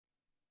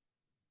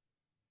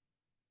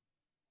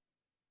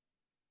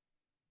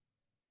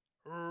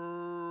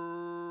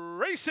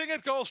racing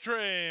at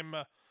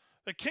Gulfstream.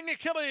 The King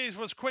Achilles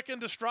was quick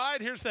into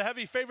stride. Here's the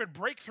heavy favorite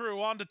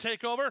Breakthrough on to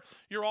take over.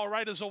 You're All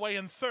Right is away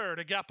in third.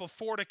 A gap of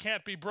 4 to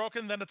Can't Be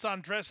Broken. Then it's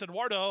Andres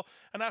Eduardo.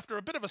 And after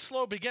a bit of a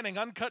slow beginning,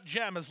 Uncut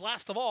Gem is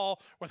last of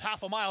all with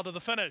half a mile to the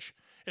finish.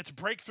 It's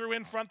Breakthrough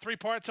in front, 3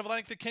 parts of a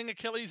length. The King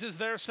Achilles is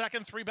there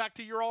second. 3 back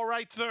to You're All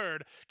Right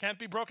third. Can't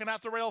Be Broken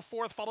at the rail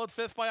fourth, followed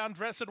fifth by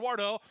Andres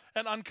Eduardo.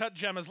 And Uncut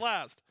Gem is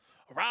last.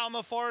 Around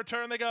the far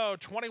turn they go,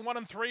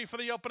 21-3 for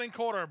the opening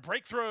quarter.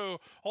 Breakthrough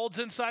holds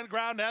inside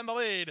ground and the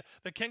lead.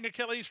 The King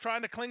Achilles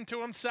trying to cling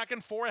to him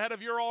second, 4 ahead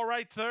of You're All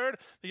Right third.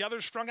 The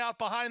others strung out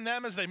behind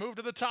them as they move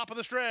to the top of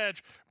the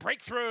stretch.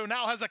 Breakthrough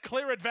now has a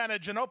clear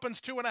advantage and opens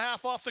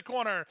 2.5 off the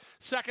corner.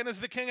 Second is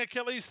the King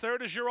Achilles,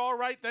 third is You're All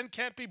Right, then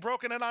Can't Be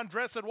Broken and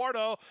Andres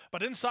Eduardo.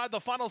 But inside the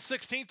final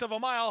 16th of a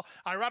mile,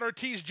 Irad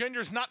Ortiz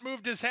Jr.'s not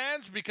moved his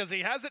hands because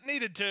he hasn't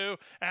needed to,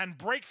 and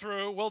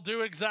Breakthrough will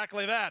do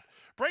exactly that.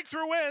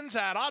 Breakthrough wins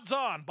at odds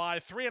on by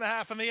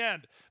 3.5 in the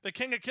end. The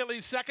King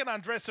Achilles second,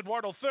 Andres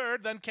Eduardo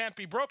third, then Can't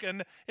Be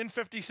Broken in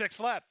 56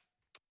 flat.